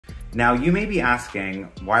Now, you may be asking,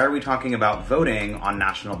 why are we talking about voting on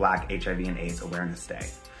National Black HIV and AIDS Awareness Day?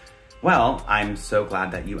 Well, I'm so glad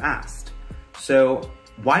that you asked. So,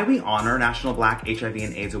 why we honor National Black HIV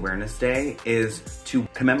and AIDS Awareness Day is to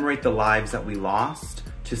commemorate the lives that we lost,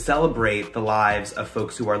 to celebrate the lives of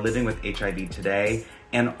folks who are living with HIV today,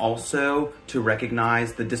 and also to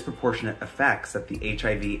recognize the disproportionate effects that the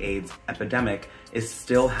HIV/AIDS epidemic is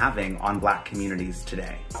still having on Black communities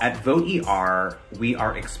today. At Vot-ER, we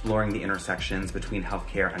are exploring the intersections between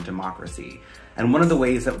healthcare and democracy. And one of the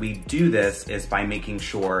ways that we do this is by making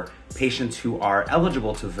sure patients who are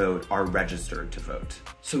eligible to vote are registered to vote.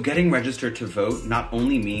 So getting registered to vote not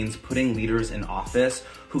only means putting leaders in office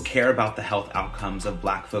who care about the health outcomes of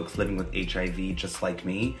Black folks living with HIV just like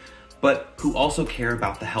me, but who also care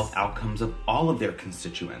about the health outcomes of all of their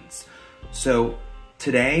constituents. So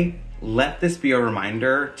today, let this be a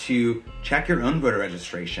reminder to check your own voter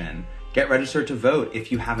registration. Get registered to vote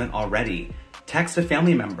if you haven't already. Text a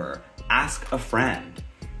family member, ask a friend.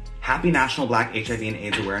 Happy National Black HIV and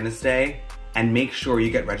AIDS Awareness Day, and make sure you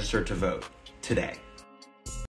get registered to vote today.